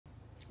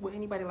Would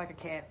anybody like a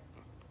cat?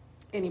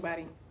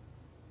 Anybody?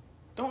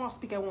 Don't all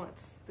speak at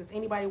once. Does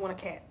anybody want a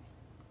cat?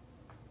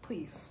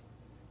 Please.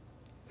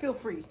 Feel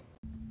free.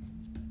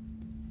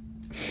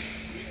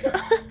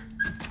 That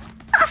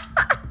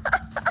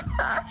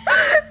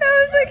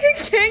was like a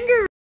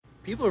kangaroo.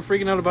 People are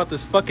freaking out about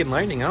this fucking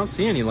lightning. I don't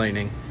see any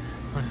lightning.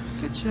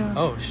 Good job.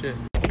 Oh, shit.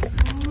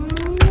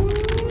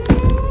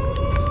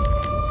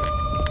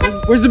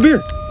 Where's the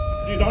beer?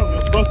 Dude, I don't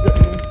know. Fuck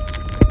that, man.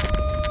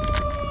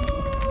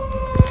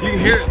 You can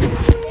hear it.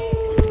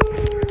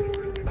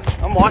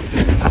 I'm watching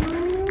it.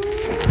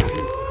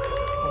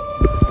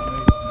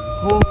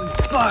 Holy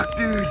fuck,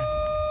 dude.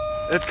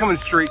 That's coming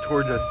straight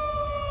towards us.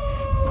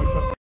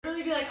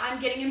 Really be like, I'm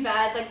getting in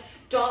bed, like,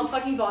 don't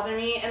fucking bother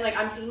me, and like,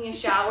 I'm taking a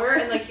shower,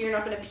 and like, you're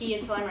not gonna pee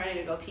until I'm ready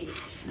to go pee.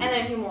 And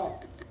then he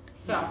won't.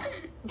 So.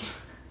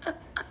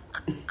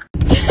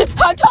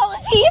 How tall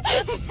is he?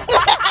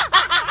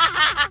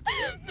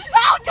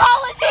 How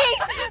tall is he?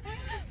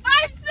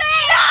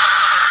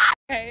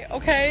 5'6".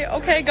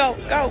 Okay, go.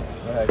 Go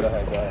ahead. Don't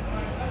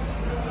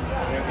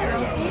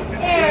be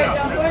scared.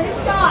 Don't go into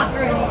shock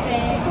or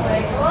anything.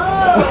 Like,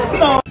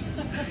 whoa.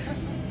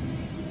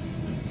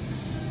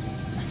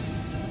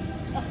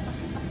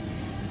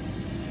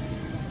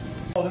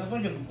 Oh, this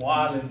nigga's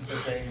wildin'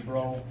 today,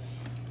 bro.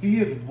 He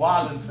is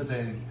wildin'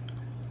 today.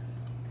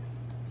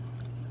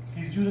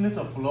 He's using it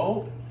to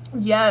float?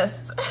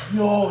 Yes.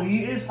 Yo,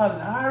 he is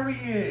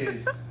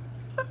hilarious.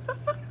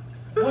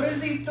 What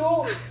does he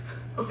do?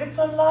 It's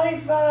a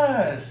life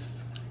vest.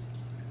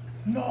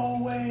 No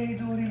way,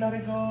 dude. He let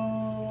it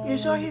go. You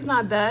sure he's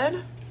not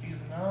dead? He's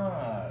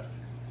not.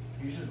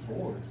 He's just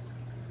bored.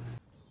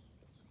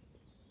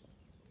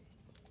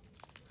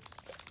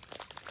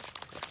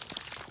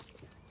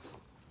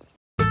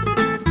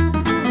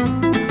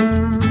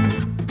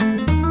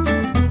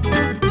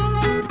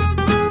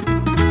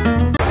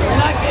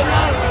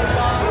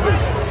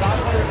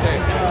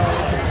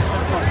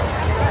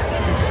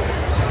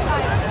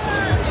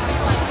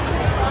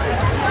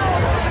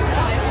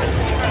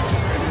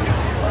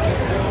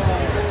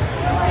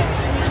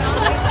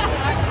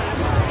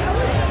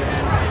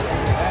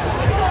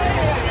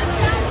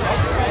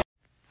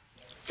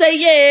 Say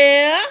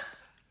yeah.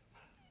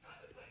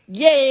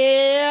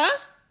 Yeah.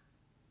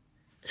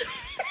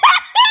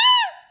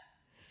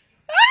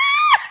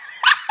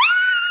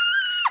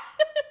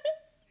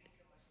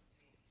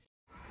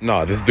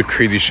 Nah, this is the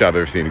craziest shot I've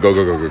ever seen. Go.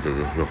 Dude,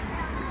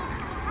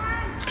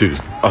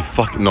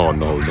 no.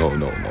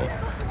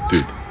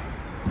 Dude.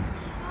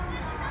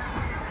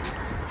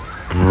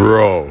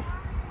 Bro.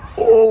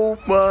 Oh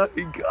my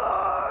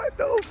god.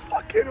 No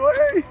fucking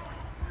way.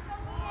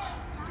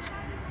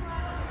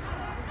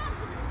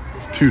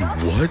 Dude,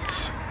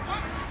 what?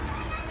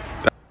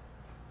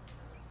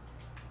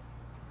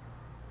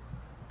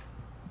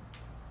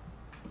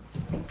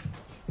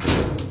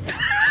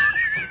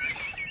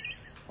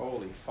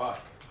 Holy fuck.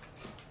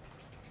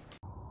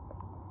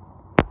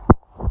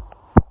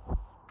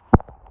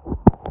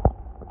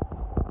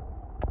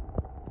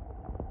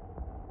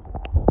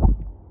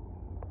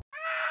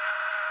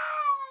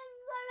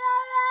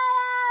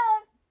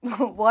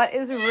 What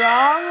is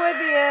wrong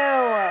with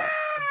you?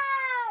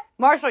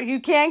 Marshall, you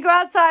can't go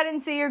outside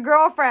and see your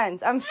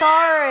girlfriends. I'm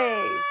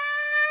sorry.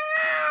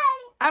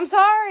 I'm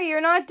sorry.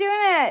 You're not doing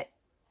it.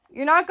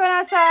 You're not going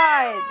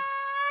outside.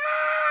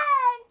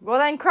 Well,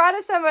 then cry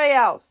to somebody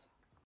else.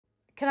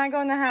 Can I go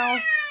in the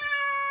house?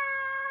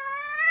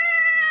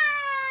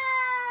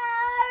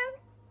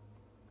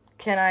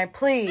 Can I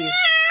please?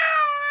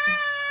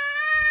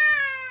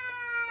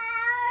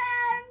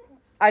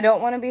 I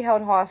don't want to be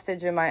held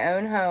hostage in my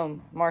own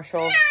home,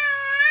 Marshall.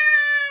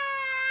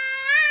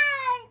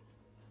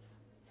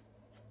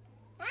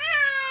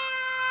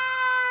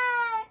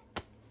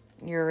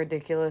 You're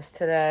ridiculous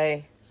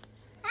today.